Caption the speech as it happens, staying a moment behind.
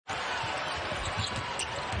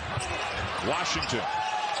Washington.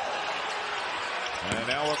 And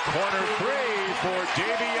now a corner three for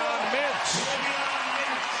Davion Mintz.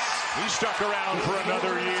 He stuck around for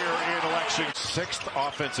another year in Lexington. Sixth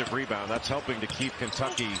offensive rebound. That's helping to keep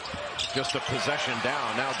Kentucky just a possession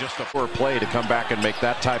down. Now just a poor play to come back and make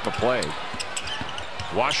that type of play.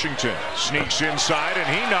 Washington sneaks inside and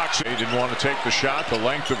he knocks it. He didn't want to take the shot. The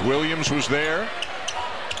length of Williams was there.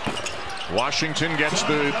 Washington gets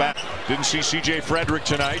the back. Didn't see C.J. Frederick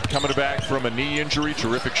tonight, coming back from a knee injury.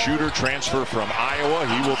 Terrific shooter, transfer from Iowa.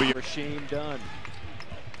 He will be. Machine done.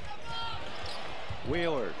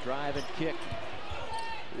 Wheeler drive and kick.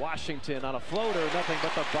 Washington on a floater, nothing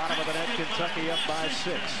but the bottom of the net. Kentucky up by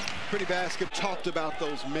 6. Pretty basket talked about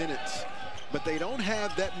those minutes, but they don't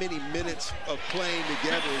have that many minutes of playing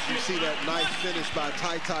together. As you see that nice finish by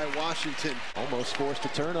TyTy Washington. Almost forced a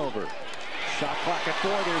turnover. Shot clock at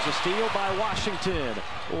 4. There's a steal by Washington.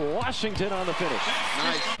 Washington on the finish.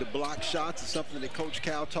 Nice. The block shots is something that Coach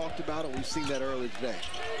Cal talked about, and we've seen that earlier today.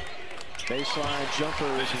 Baseline jumper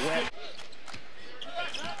is wet.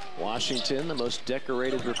 Washington, the most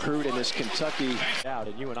decorated recruit in this Kentucky out,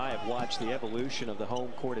 and you and I have watched the evolution of the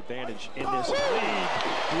home court advantage in this league.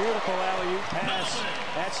 Beautiful alley-oop pass.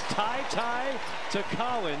 That's TyTy to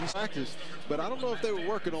Collins. Practice, but I don't know if they were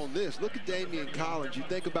working on this. Look at Damian Collins. You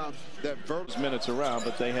think about that vertical minutes around,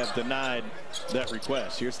 but they have denied that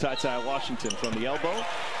request. Here's TyTy Washington from the elbow.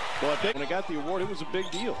 Well, I think when I got the award, it was a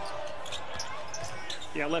big deal.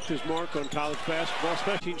 Yeah, left his mark on college basketball.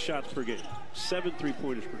 15 shots per game, 7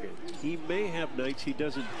 3-pointers per game. He may have nights he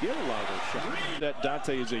doesn't get a lot of those shots. That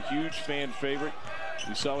Dante is a huge fan favorite.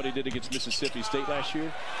 We saw what he did against Mississippi State last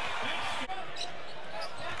year.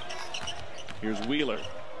 Here's Wheeler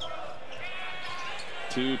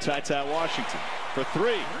to TyTy Washington for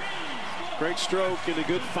 3. Great stroke and a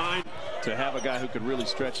good find. To have a guy who could really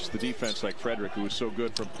stretch the defense like Frederick, who was so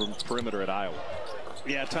good from perimeter at Iowa.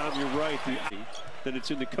 Yeah, Tom, you're right. That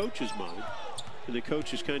it's in the coach's mind, and the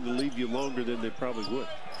coaches kind of leave you longer than they probably would.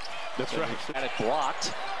 That's right. Had it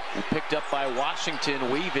blocked. Picked up by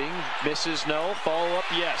Washington. Weaving. Misses no. Follow up.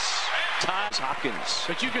 Yes. Ties Hopkins.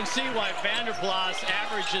 But you can see why Vanderplas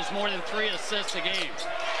averages more than 3 assists a game.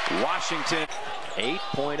 Washington.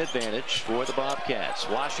 8-point advantage for the Bobcats.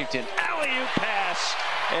 Washington alley-oop pass.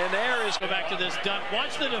 And there is. Go back to this dunk.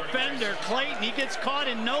 Watch the defender, Clayton. He gets caught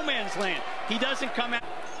in no man's land. He doesn't come out.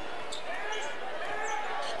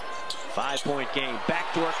 5-point game.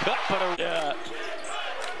 Backdoor cut, but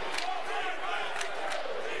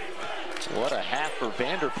what a half for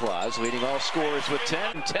Vanderplas, leading all scorers with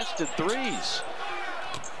 10 contested threes.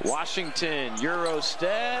 Washington, Euro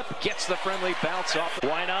step, gets the friendly bounce off.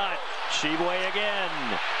 Why not? Sheboy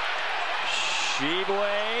again.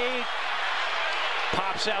 Sheboy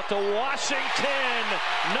pops out to Washington.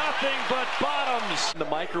 Nothing but bottoms. The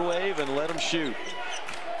microwave and let him shoot.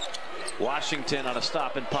 Washington on a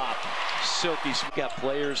stop and pop. Silky. Got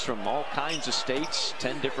players from all kinds of states,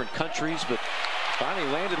 10 different countries, but finally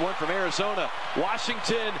landed one from Arizona.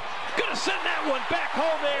 Washington gonna send that one back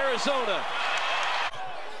home to Arizona.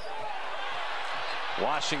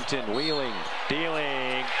 Washington wheeling,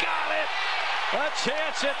 dealing, got it. A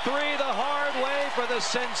chance at 3 the hard way for the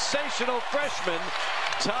sensational freshman,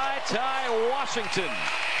 TyTy Washington.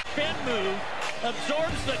 Spin move,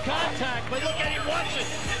 absorbs the contact, but look at him watch it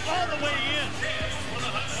all the way in.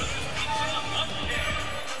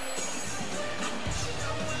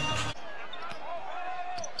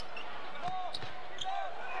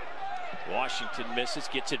 Washington misses,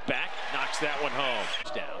 gets it back, knocks that one home.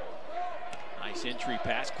 Down. Nice entry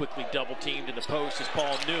pass, quickly double teamed in the post is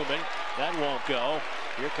Paul Newman. That won't go.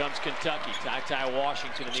 Here comes Kentucky. TyTy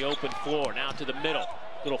Washington in the open floor. Now to the middle.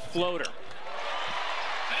 Little floater.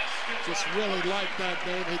 Just really like that,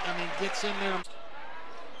 David. I mean, gets in there.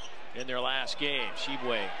 In their last game,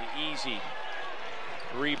 Sheboy, the easy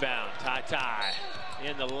rebound. TyTy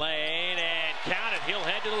in the lane and count it. He'll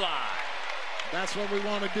head to the line. That's what we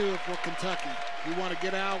want to do if we're Kentucky. We want to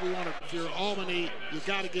get out. We want to. If you're Albany, you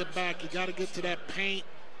got to get back. You got to get to that paint.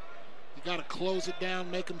 You got to close it down,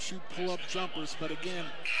 make them shoot pull-up jumpers. But again,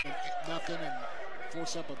 nothing, and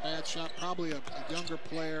force up a bad shot. Probably a younger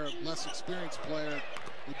player, a less experienced player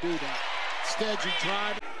would do that. Instead, you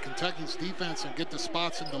tried Kentucky's defense and get the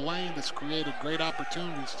spots in the lane that's created great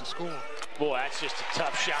opportunities to score. Boy, that's just a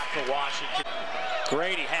tough shot for Washington.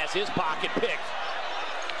 Grady has his pocket picked.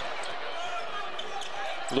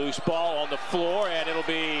 Loose ball on the floor, and it'll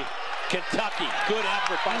be Kentucky. Good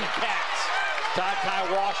effort by the Cats.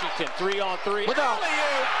 TyTy Washington, 3-on-3. Without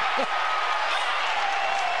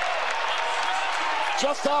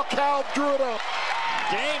just how Cal drew it up.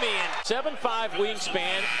 Damian, 7'5"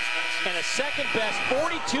 wingspan and a second-best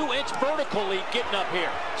 42-inch vertical leap getting up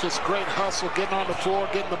here. Just great hustle, getting on the floor,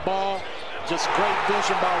 getting the ball. Just great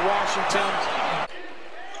vision by Washington.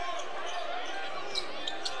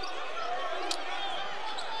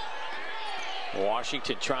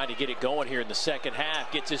 Washington trying to get it going here in the second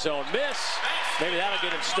half. Gets his own miss. Maybe that'll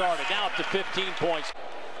get him started. Now up to 15 points.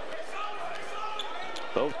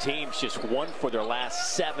 Both teams just 1 for their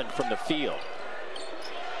last 7 from the field.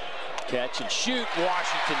 Catch and shoot.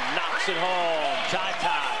 Washington knocks it home.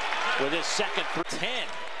 TyTy with his second for 10.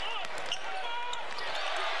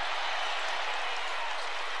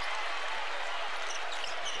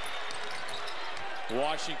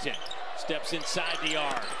 Washington steps inside the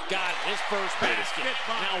arc. Got it. His first basket.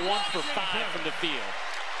 Now 1 for 5 from the field.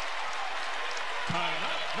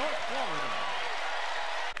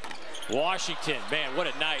 Washington, man,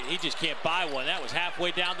 what a night. He just can't buy one. That was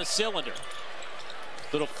halfway down the cylinder.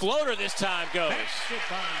 Little floater this time goes.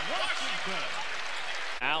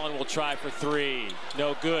 Allen will try for 3.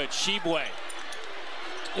 No good. Shibwe.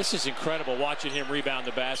 This is incredible watching him rebound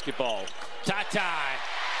the basketball. TyTy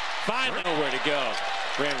finally nowhere to go.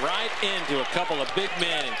 Ran right into a couple of big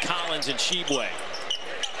men in Collins and Shibwe.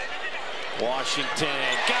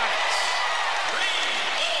 Washington got it.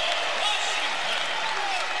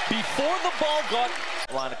 Before the ball got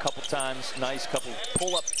line a couple times, nice couple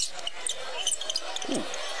pull-ups. Ooh.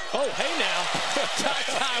 Oh, hey now.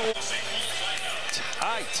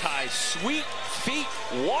 TyTy, sweet feet,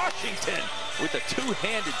 Washington with a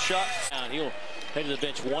two-handed shot. He'll head to the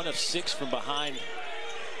bench 1 of 6 from behind.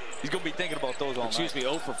 He's going to be thinking about those all night.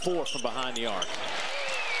 0 for 4 from behind the arc.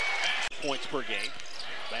 Points per game.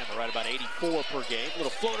 Bama right about 84 per game.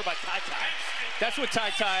 Little floater by TyTy. That's what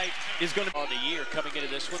TyTy is going to be on the year. Coming into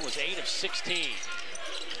this one was 8 of 16.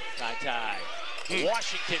 TyTy.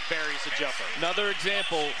 Washington buries a jumper. Another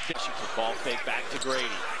example. Washington ball fake back to Grady.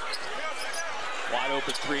 Wide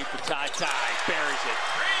open 3 for TyTy. Buries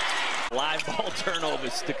it. Live ball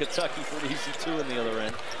turnovers to Kentucky for an easy 2 in the other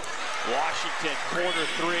end. Washington corner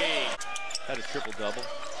 3. Had a triple-double.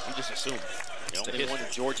 You just assumed. The only one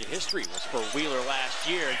in Georgia history was for Wheeler last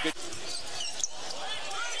year. Good.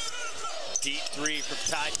 Deep 3 from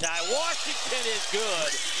TyTy. Washington is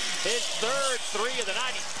good. His third 3 of the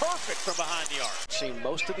night. He's perfect from behind the arc. Seen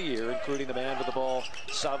most of the year, including the man with the ball,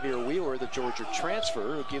 Xavier Wheeler, the Georgia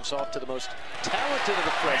transfer, who gives off to the most talented of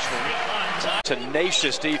the freshmen.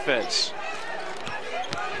 Tenacious defense.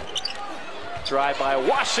 Drive by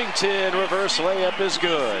Washington. Reverse layup is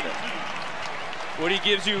good. What he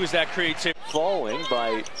gives you is that creativity. Following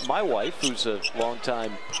by my wife, who's a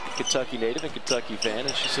longtime Kentucky native and Kentucky fan,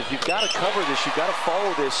 and she said, you've got to cover this, you've got to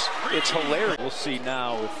follow this, it's hilarious. We'll see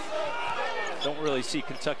now if don't really see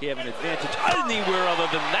Kentucky have an advantage anywhere other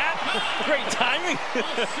than that. Great timing.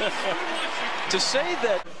 To say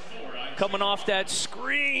that coming off that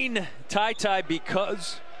screen, TyTy,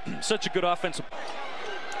 because such a good offensive.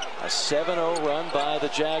 A 7-0 run by the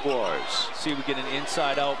Jaguars. See, we get an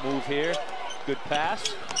inside-out move here. Good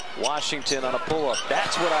pass. Washington on a pull-up.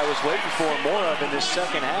 That's what I was waiting for more of in this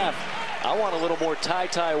second half. I want a little more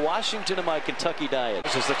TyTy Washington in my Kentucky diet.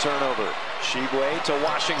 This is the turnover. Shibwe to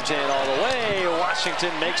Washington all the way.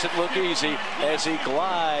 Washington makes it look easy as he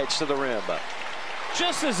glides to the rim.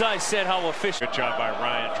 Just as I said, how efficient. Good job by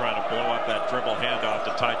Ryan trying to blow up that dribble handoff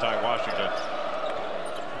to TyTy Washington.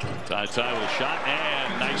 TyTy with shot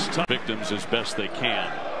and nice touch. Victims as best they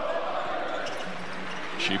can.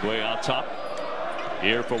 Shibwe out top.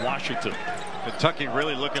 Here for Washington. Kentucky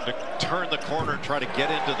really looking to turn the corner and try to get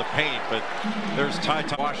into the paint, but there's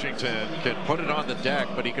TyTy. Washington can put it on the deck,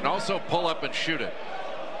 but he can also pull up and shoot it.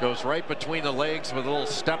 Goes right between the legs with a little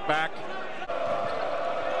step back.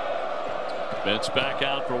 Bench back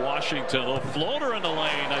out for Washington. A little floater in the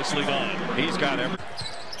lane. Nicely done. He's got every.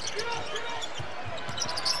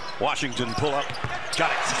 Washington pull up.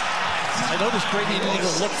 Got it. I noticed Brady didn't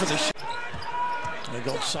even look for the shot. They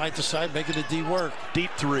go side to side, making the D work.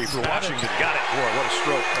 Deep 3 for Washington. Got it. Boy, what a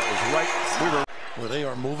stroke. That was right. Where they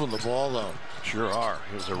are moving the ball though. Sure are.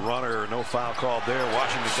 There's a runner, no foul called there.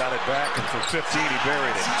 Washington got it back, and from 15 he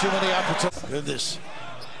buried it. Too many opportunities. Goodness.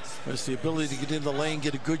 There's the ability to get in the lane,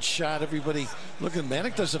 get a good shot. Everybody, look at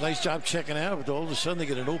Manic does a nice job checking out, but all of a sudden they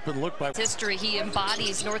get an open look by. History, he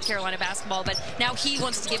embodies North Carolina basketball, but now he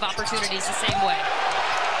wants to give opportunities the same way.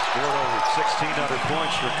 Scored over 1,600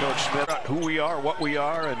 points for Coach Smith. Who we are, what we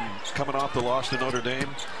are, and coming off the loss to Notre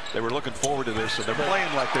Dame, they were looking forward to this, and they're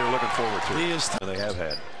playing like they were looking forward to it. They have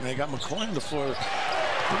had. And they got McCoy on the floor.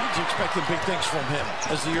 He's expecting big things from him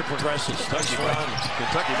as the year progresses. Kentucky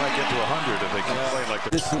might get to 100 if they keep playing like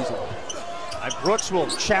this season. Brooks will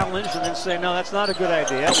challenge and then say, no, that's not a good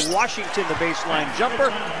idea. Washington, the baseline jumper.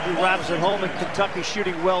 He rabs it home, and Kentucky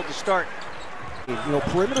shooting well to start. You know,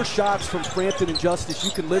 perimeter shots from Frampton and Justice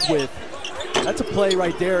you can live with. That's a play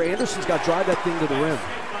right there. Anderson's got to drive that thing to the rim.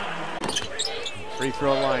 Free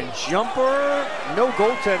throw line jumper. No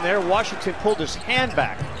goaltend there. Washington pulled his hand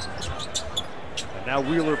back. And now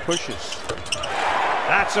Wheeler pushes.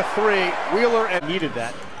 That's a three. Wheeler needed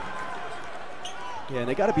that. Yeah, and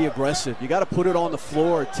they got to be aggressive. You got to put it on the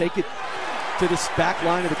floor, take it to this back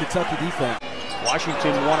line of the Kentucky defense.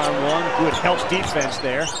 Washington one-on-one, good help defense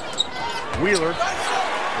there. Wheeler,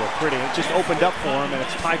 well, pretty. It just opened up for him, and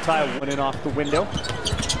it's TyTy went in off the window.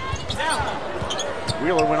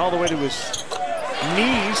 Wheeler went all the way to his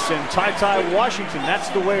knees, and TyTy Washington, that's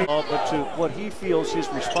the way. But to what he feels his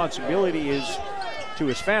responsibility is to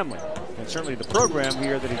his family, and certainly the program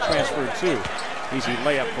here that he transferred to. Easy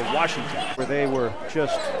layup for Washington, where they were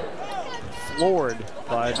just floored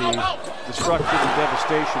by the destruction and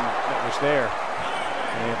devastation that was there.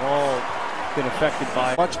 And they've all been affected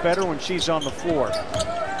by it. Much better when she's on the floor.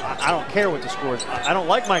 I don't care what the score is. I don't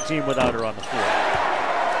like my team without her on the floor.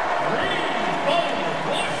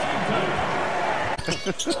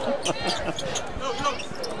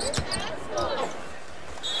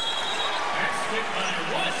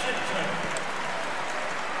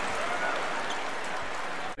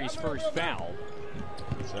 His first foul.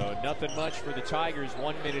 So nothing much for the Tigers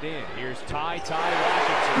 1 minute in. Here's TyTy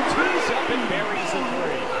Washington. Tees up and buries the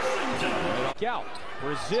three. Out.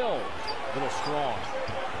 Brazil, a little strong.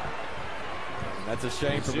 That's a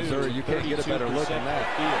shame for Missouri. You can't get a better look than that.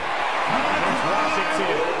 Here's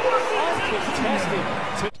Washington.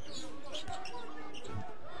 Uncontested.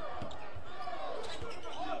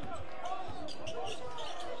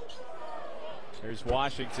 Here's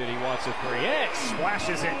Washington. He wants a three. Yes,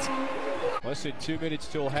 splashes it. Less than 2 minutes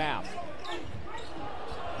till half.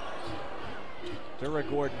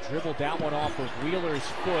 Gordon dribbled that one off of Wheeler's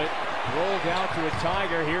foot. Rolled out to a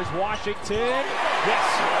Tiger. Here's Washington. Yes.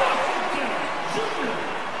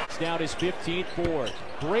 It's down his 15th board.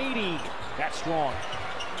 Brady, that's strong.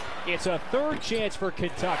 It's a third chance for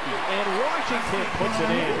Kentucky, and Washington puts it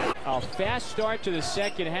in. A fast start to the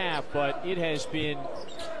second half, but it has been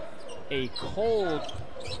a cold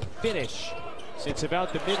finish since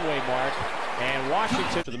about the midway mark. And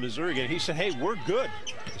Washington to the Missouri game, he said, hey, we're good.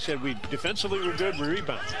 He said, defensively we're good, we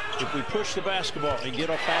rebound. If we push the basketball and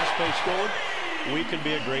get our fast pace going, we can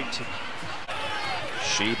be a great team.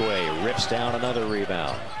 Sheboy rips down another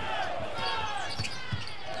rebound.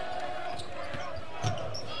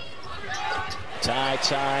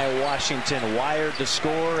 TyTy Washington wired to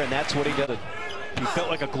score, and that's what he did. He felt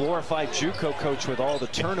like a glorified JUCO coach with all the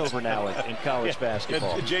turnover now in college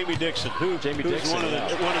basketball. Jamie Dixon, who's one of the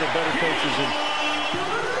better coaches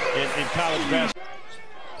in college basketball.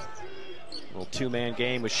 Little two-man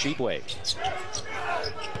game with Sheboy.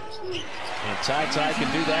 And TyTy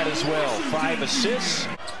can do that as well. 5 assists.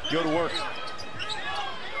 Go to work.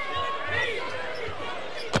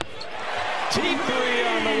 Deep three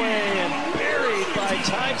on the way and buried by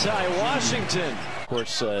TyTy Washington. Of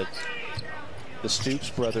course, the Stoops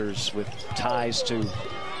brothers with ties to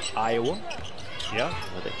Iowa. Yeah.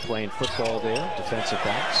 They're playing football there, defensive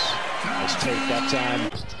backs. Nice take that time.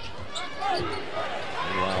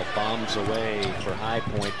 Meanwhile, bombs away for High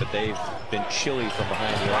Point, but they've been chilly from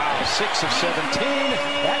behind the arc. 6 of 17.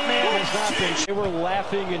 That man has not been. They were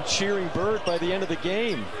laughing and cheering Bird by the end of the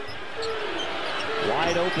game.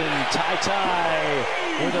 Wide open, TyTy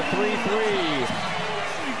with a 3-3.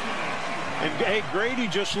 And hey, Grady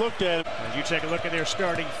just looked at it. As you take a look at their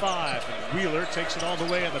starting 5, and Wheeler takes it all the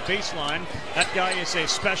way on the baseline. That guy is a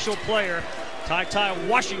special player. TyTy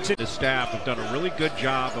Washington. The staff have done a really good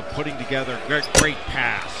job of putting together a great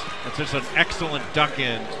pass. It's just an excellent duck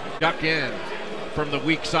in from the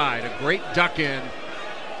weak side. A great duck in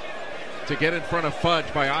to get in front of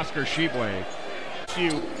Fudge by Oscar Sheboy.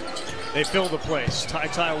 They fill the place.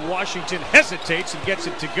 TyTy Washington hesitates and gets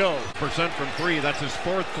it to go. Percent from 3. That's his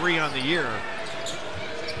 4th 3 on the year.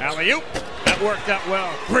 Alley-oop. That worked out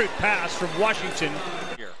well. Great pass from Washington.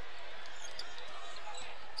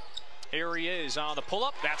 Here he is on the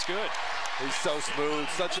pull-up. That's good. He's so smooth.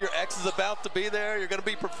 Your ex is about to be there. You're going to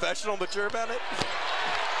be professional, mature about it.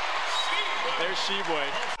 There's Sheboy.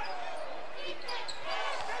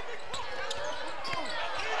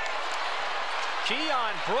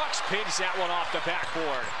 Keon Brooks pings that one off the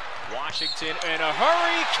backboard. Washington in a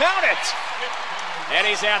hurry. Count it! And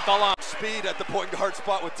he's at the line. Speed at the point guard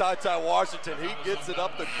spot with TyTy Washington. He gets it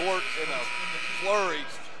up the court in a flurry.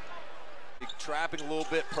 Trapping a little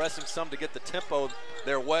bit, pressing some to get the tempo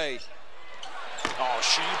their way. Oh,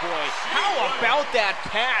 Sheboy. How about that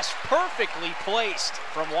pass? Perfectly placed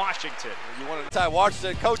from Washington. You want to TyTy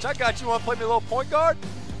Washington, coach, I got you. Want to play me a little point guard?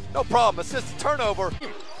 No problem. Assist the turnover.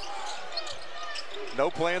 No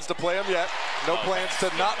plans to play him yet. No plans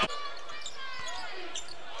to not.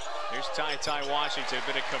 Here's TyTy Washington.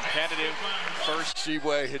 Been a competitive first.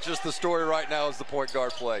 Sheboy. It's just the story right now is the point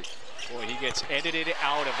guard play. Boy, he gets edited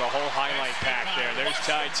out of the whole highlight pack there. There's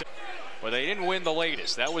TyTy. Well, they didn't win the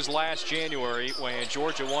latest. That was last January when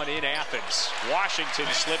Georgia won in Athens. Washington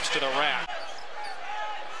slips to the rack.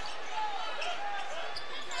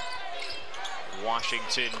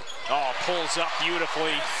 Washington, pulls up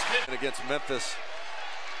beautifully. And against Memphis.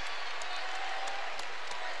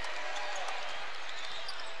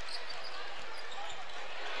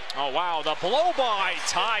 Oh, wow, the blow by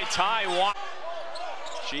TyTy.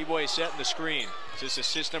 Sheboy setting the screen. Is this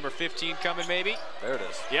assist number 15 coming, maybe? There it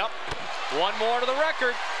is. Yep. One more to the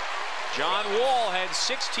record. John Wall had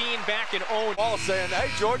 16 back in own. Wall saying, hey,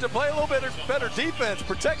 Georgia, play a little bit better defense.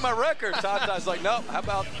 Protect my record. TyTy's like, no, how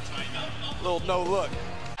about a little no look?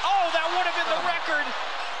 Oh, that would have been the record.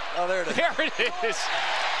 Oh, there it is. There it is.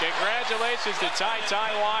 Congratulations to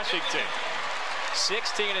TyTy Washington.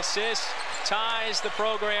 16 assists, ties the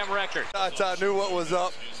program record. TyTy knew what was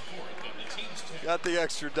up. Got the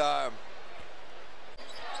extra dime.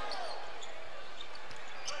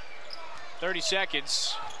 30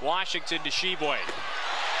 seconds. Washington to Sheboy.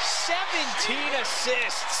 17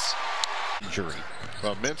 assists. Injury.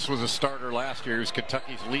 Well, Mintz was a starter last year. He was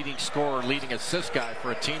Kentucky's leading scorer, leading assist guy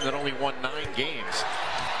for a team that only won 9 games.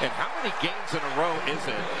 And how many games in a row is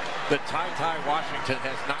it that TyTy Washington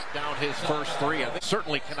has knocked down his first 3? I think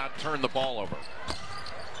certainly cannot turn the ball over.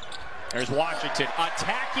 There's Washington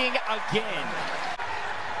attacking again.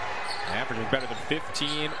 Averaging better than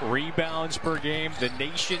 15 rebounds per game, the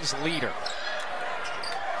nation's leader.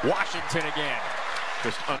 Washington again.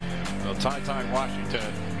 Well, TyTy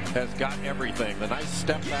Washington has got everything. The nice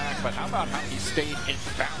step back, but how about how he stayed in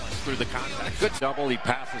balance through the contact? Good double, he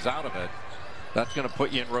passes out of it. That's going to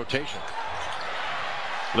put you in rotation.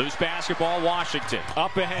 Loose basketball, Washington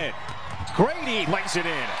up ahead. Grady lays it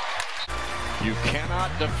in. You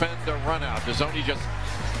cannot defend a run out. Dezzoni just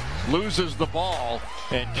loses the ball,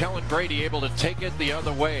 and Kellen Grady able to take it the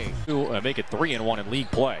other way. Make it 3-1 in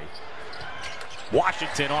league play.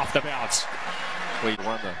 Washington off the bounce. We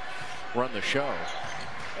run the show.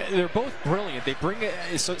 They're both brilliant. They bring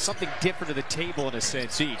something different to the table in a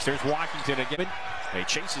sense each. There's Washington again. He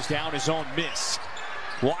chases down his own miss.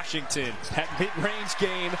 Washington, that mid-range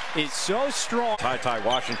game is so strong. TyTy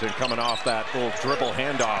Washington coming off that little dribble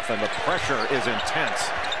handoff, and the pressure is intense.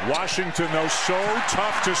 Washington, though, so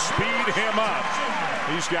tough to speed him up.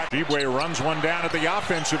 He's got Sheboy runs one down at the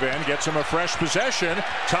offensive end, gets him a fresh possession.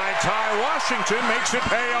 TyTy Washington makes it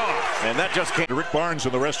pay off. And that just came to Rick Barnes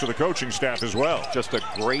and the rest of the coaching staff as well. Just a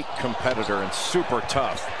great competitor and super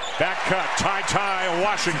tough. Back cut, TyTy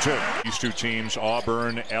Washington. These two teams,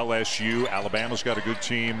 Auburn, LSU, Alabama's got a good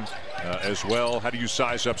team as well. How do you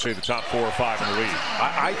size up, say, the top 4 or 5 in the league?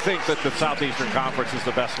 I think that the Southeastern Conference is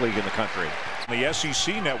the best league in the country. The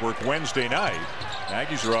SEC Network Wednesday night.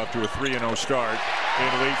 Aggies are off to a 3-0 start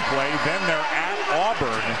in league play. Then they're at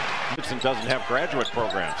Auburn. Gibson doesn't have graduate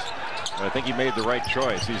programs, but I think he made the right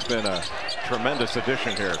choice. He's been a tremendous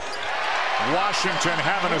addition here. Washington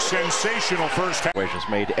having a sensational first half. Has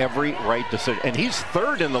made every right decision, and he's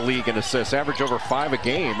 3rd in the league in assists, average over 5 a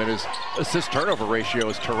game, and his assist turnover ratio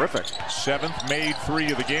is terrific. 7th made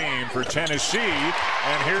 3 of the game for Tennessee,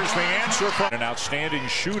 and here's the answer from an outstanding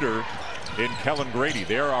shooter in Kellen Grady.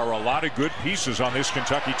 There are a lot of good pieces on this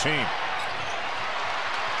Kentucky team.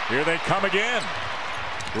 Here they come again.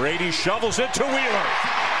 Grady shovels it to Wheeler.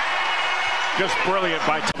 Just brilliant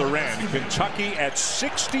by the end. Kentucky at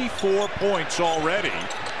 64 points already.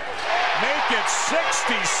 Make it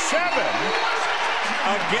 67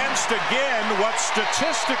 against, again, what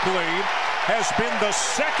statistically has been the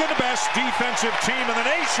 2nd best defensive team in the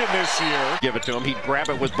nation this year. Give it to him. He'd grab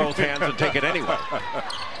it with both hands and take it anyway.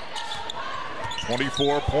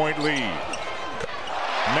 24-point lead.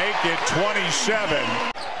 Make it 27.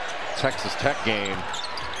 Texas Tech game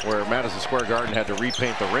where Madison Square Garden had to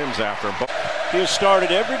repaint the rims after him. He has started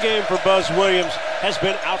every game for Buzz Williams, has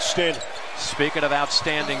been outstanding. Speaking of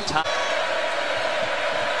outstanding time.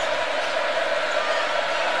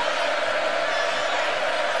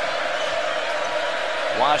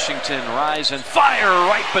 Washington rise and fire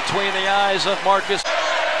right between the eyes of Marcus.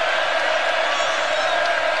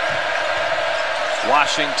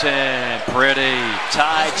 Washington, pretty.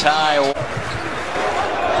 TyTy.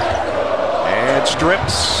 And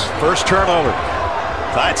strips. First turnover.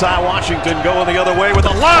 TyTy Washington going the other way with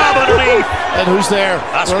a lob underneath. And who's there?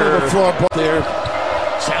 Oscar. The floor there.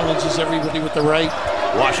 Challenges everybody with the right.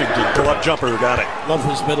 Washington, pull-up jumper, got it. Love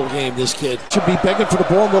his middle game, this kid. Should be begging for the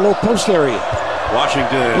ball in the low post area.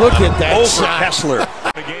 Washington. Look at that over shot. Kessler.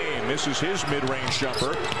 The game misses his mid-range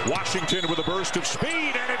jumper. Washington with a burst of speed,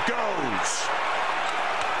 and it goes.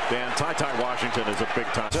 Dan, TyTy Washington is a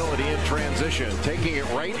big-time facility in transition, taking it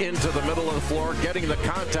right into the middle of the floor, getting the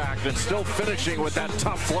contact, and still finishing with that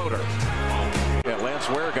tough floater. Yeah, Lance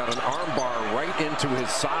Ware got an arm bar right into his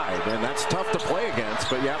side, and that's tough to play against,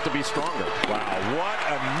 but you have to be stronger. Wow, what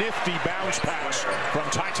a nifty bounce pass from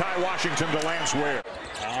TyTy Washington to Lance Ware.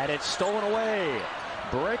 And it's stolen away.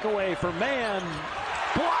 Breakaway for Mann.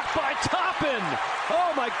 Blocked by Toppin.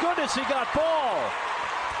 Oh my goodness, he got ball.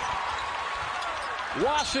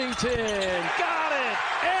 Washington got it,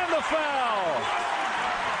 and the foul.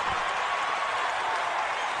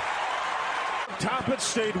 Toppin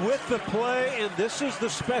stayed with the play, and this is the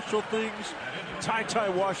special things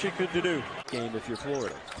TyTy Washington to do. Game if you're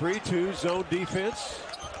Florida. 3-2 zone defense.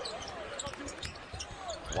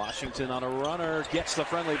 Washington on a runner, gets the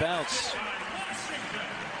friendly bounce.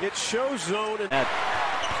 It shows zone.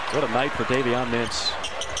 What a night for Davion Mintz.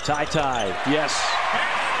 TyTy, yes.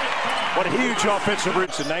 What a huge offensive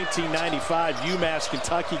reach. The 1995 UMass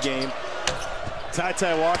Kentucky game.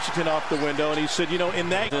 TyTy Washington off the window, and he said, you know, in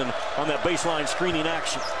that on that baseline screening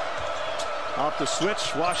action. Off the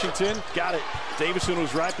switch, Washington got it. Davison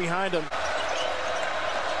was right behind him.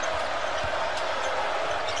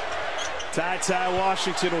 TyTy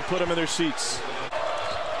Washington will put them in their seats.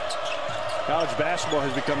 College basketball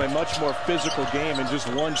has become a much more physical game in just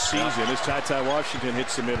one season as TyTy Washington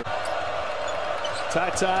hits the middle.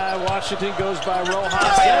 TyTy Washington goes by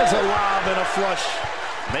Rojas. There's a lob and a flush.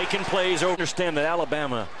 Making plays. Understand that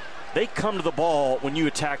Alabama, they come to the ball when you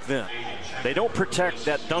attack them. They don't protect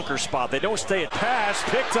that dunker spot. They don't stay at pass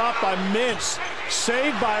picked off by Mintz.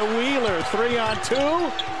 Saved by Wheeler. 3-on-2.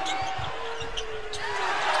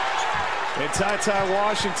 And TyTy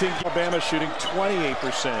Washington, Alabama shooting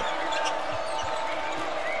 28%.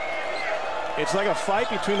 It's like a fight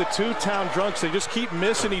between the two town drunks. They just keep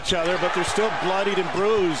missing each other, but they're still bloodied and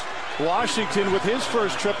bruised. Washington with his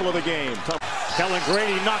first triple of the game. Kellen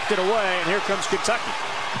Grady knocked it away, and here comes Kentucky.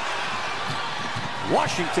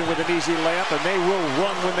 Washington with an easy layup, and they will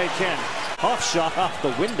run when they can. Off shot off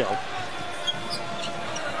the window.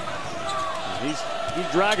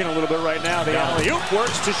 He's dragging a little bit right now. The alley-oop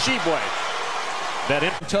works to Sheboy. That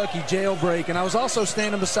in Kentucky jailbreak, and I was also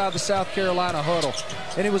standing beside the South Carolina huddle,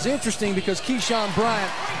 and it was interesting because Keyshawn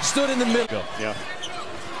Bryant stood in the middle. Yeah.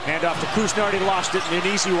 Hand off to Kusnardi, lost it, and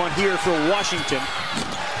an easy one here for Washington.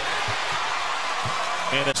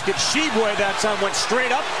 And it's get Sheboy that time, went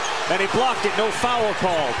straight up, and he blocked it. No foul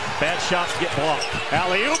called. Bad shots get blocked.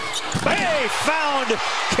 Alley-oop. They found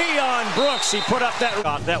Keon Brooks. He put up that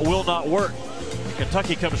shot. That will not work.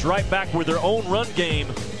 Kentucky comes right back with their own run game.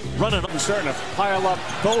 Running up and starting to pile up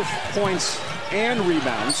both points and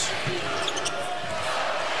rebounds.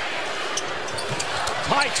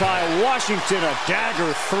 TyTy Washington, a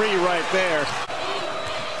dagger three right there.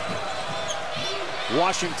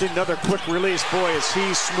 Washington, another quick release. Boy, is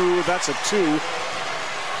he smooth. That's a 2.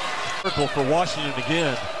 Circle for Washington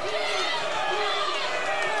again.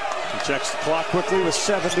 He checks the clock quickly with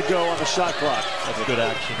 7 to go on the shot clock. That's good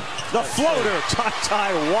action. The floater,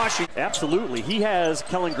 TyTy Washington. Absolutely. He has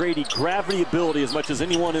Kellen Grady gravity ability as much as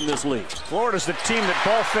anyone in this league. Florida's the team that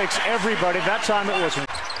ball fakes everybody. That time it was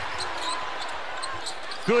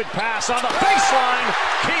good pass on the baseline.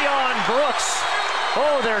 Keon Brooks.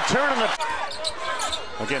 Oh, they're turning the...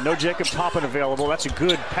 Again, no Jacob Toppin available. That's a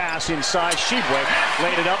good pass inside. Sheboy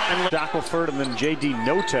laid it up and Shackelford, and then J.D.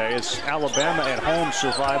 Note as Alabama at home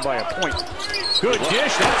survived by a point. Good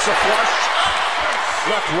dish. That's a flush.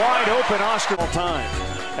 Left wide open, Oscar all time.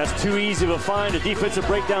 That's too easy of a find. A defensive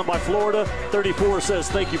breakdown by Florida. 34 says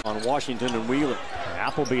thank you on Washington and Wheeler.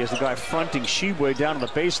 Appleby is the guy fronting Sheboy down to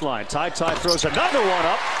the baseline. TyTy throws another one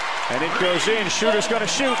up, and it goes in. Shooter's going to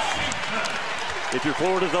shoot. If you're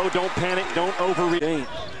Florida, though, don't panic, don't overreact.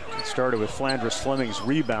 It started with Flanders Fleming's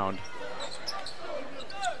rebound.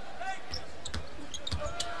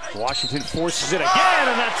 Washington forces it again,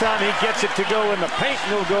 and that time he gets it to go in the paint,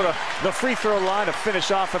 and he'll go to the free throw line to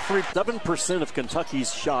finish off a 7% of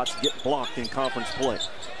Kentucky's shots get blocked in conference play.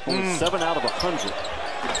 Only 7 out of 100.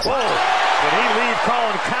 Whoa! Did he leave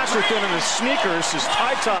Colin Castleton in his sneakers? His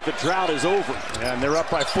TyTy. The drought is over. And they're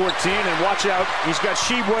up by 14, and watch out. He's got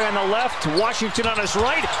Sheboy on the left, Washington on his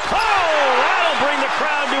right. Oh! That'll bring the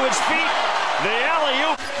crowd to its feet. The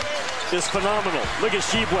alley-oop is phenomenal. Look at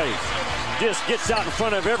Sheboy. just gets out in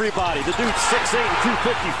front of everybody. The dude's 6'8" and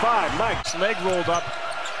 255. Mike's leg rolled up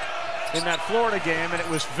in that Florida game, and it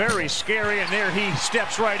was very scary, and there he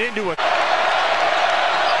steps right into it.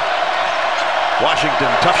 Washington,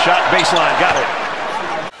 tough shot, baseline, got it.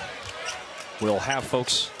 We'll have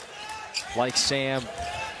folks like Sam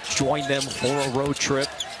join them for a road trip.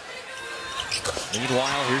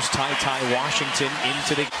 Meanwhile, here's TyTy Washington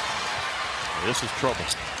into the... This is trouble.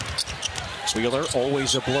 Wheeler,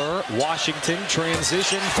 always a blur. Washington,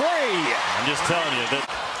 transition, three! I'm just telling you that...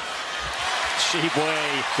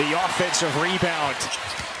 Sheboy, the offensive rebound.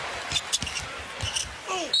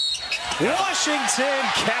 Washington,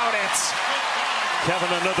 count it!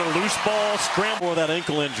 Kevin, another loose ball, scramble for that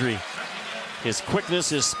ankle injury. His quickness,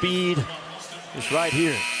 his speed is right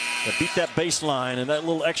here. To beat that baseline, and that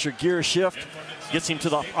little extra gear shift gets him to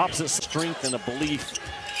the opposite strength and a belief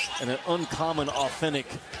and an uncommon, authentic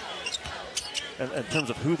in terms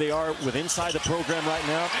of who they are with inside the program right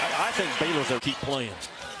now. I think Baylor's going to keep playing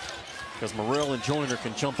because Morrell and Joyner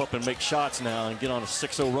can jump up and make shots now and get on a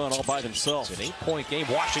 6-0 run all by themselves. It's an 8-point game.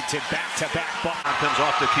 Washington back-to-back. Comes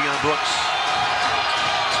off to Keon Brooks.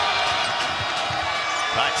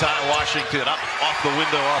 TyTy Washington up off the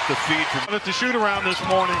window, off the feed. At the shoot around this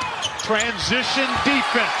morning, transition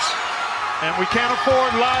defense. And we can't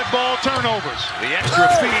afford live ball turnovers. The extra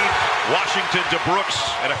feed, Washington to Brooks,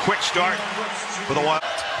 and a quick start for the one.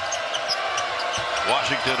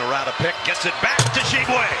 Washington around a pick, gets it back to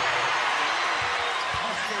Sheboy.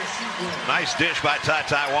 Nice dish by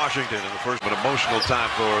TyTy Washington in the first, but emotional time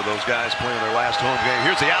for those guys playing their last home game.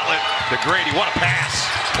 Here's the outlet to Grady. What a pass.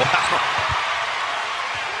 Wow.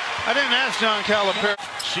 I didn't ask John Calipari.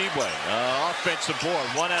 Sheboy, offensive board.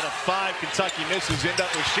 1 out of 5 Kentucky misses end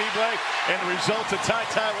up with Sheboy, and the result of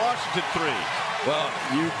TyTy Washington 3. Well,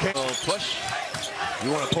 you can't push.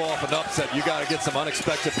 You want to pull off an upset, you got to get some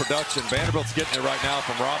unexpected production. Vanderbilt's getting it right now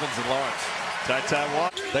from Robbins and Lawrence. TyTy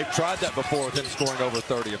Washington. They've tried that before with him scoring over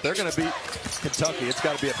 30. If they're going to beat Kentucky, it's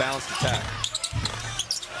got to be a balanced attack.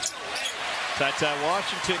 TyTy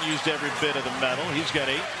Washington used every bit of the metal. He's got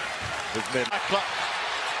 8.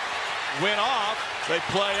 Went off, they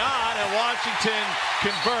play on, and Washington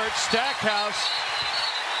converts. Stackhouse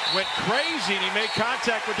went crazy, and he made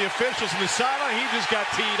contact with the officials in the sideline. He just got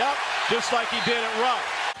teed up, just like he did at Rupp.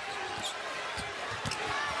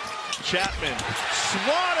 Chapman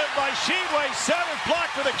swatted by Sheboy, 7th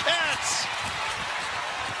block for the Cats.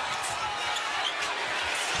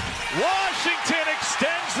 Washington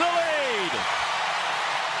extends the lead.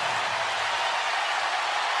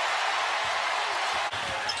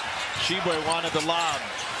 Sheboy wanted the lob.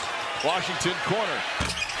 Washington corner.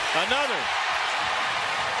 Another.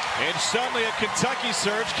 And suddenly a Kentucky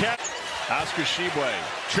surge. Oscar Sheboy,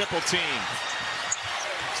 triple team.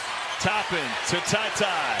 Toppin to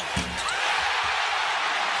TyTy.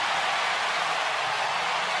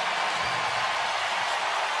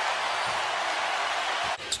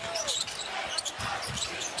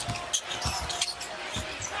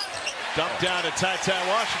 Dump down to TyTy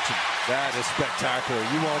Washington. That is spectacular.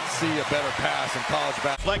 You won't see a better pass in college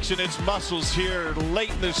basketball. Flexing its muscles here late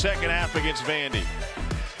in the second half against Vandy.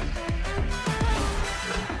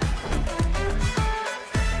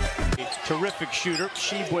 Terrific shooter.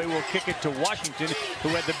 Sheboy will kick it to Washington, who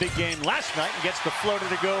had the big game last night and gets the floater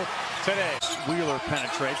to go today. Wheeler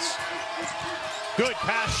penetrates. Good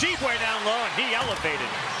pass. Sheboy down low, and he elevated.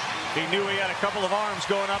 He knew he had a couple of arms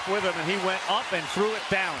going up with him, and he went up and threw it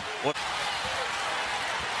down.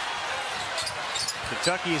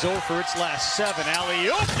 Kentucky is 0 for its last 7.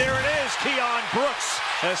 Alley-oop, there it is. Keon Brooks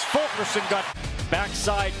as Fulkerson got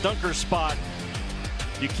backside dunker spot.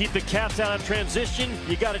 You keep the Cats out of transition,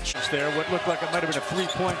 you got to chase there. What looked like it might have been a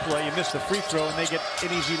 3-point play. You missed the free throw, and they get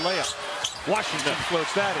an easy layup. Washington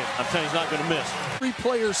floats that in. I'm telling you, he's not going to miss. 3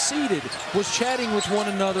 players seated was chatting with one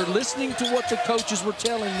another, listening to what the coaches were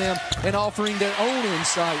telling them, and offering their own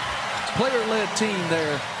insight. Player-led team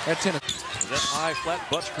there at Tennessee. That high flat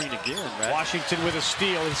butt screen again, right? Washington with a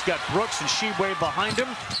steal. He's got Brooks and Sheboy behind him.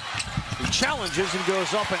 He challenges and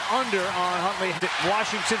goes up and under on Huntley.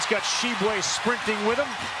 Washington's got Sheboy sprinting with him.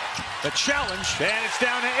 The challenge, and it's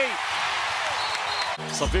down to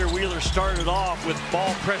 8. Xavier Wheeler started off with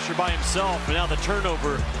ball pressure by himself, and now the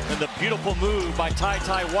turnover and the beautiful move by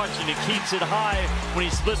TyTy Washington keeps it high when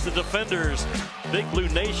he splits the defenders. Big Blue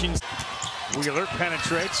Nation. Wheeler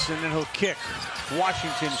penetrates, and then he'll kick.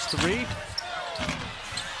 Washington's 3.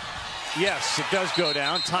 Yes, it does go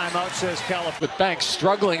down. Timeout, says Calipari. With Banks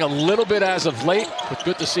struggling a little bit as of late, but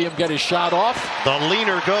good to see him get his shot off. The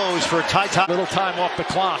leaner goes for TyTy. Little time off the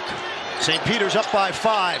clock. St. Peter's up by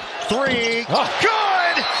 5. 3. Oh.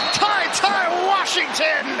 Good! TyTy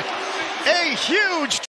Washington! A huge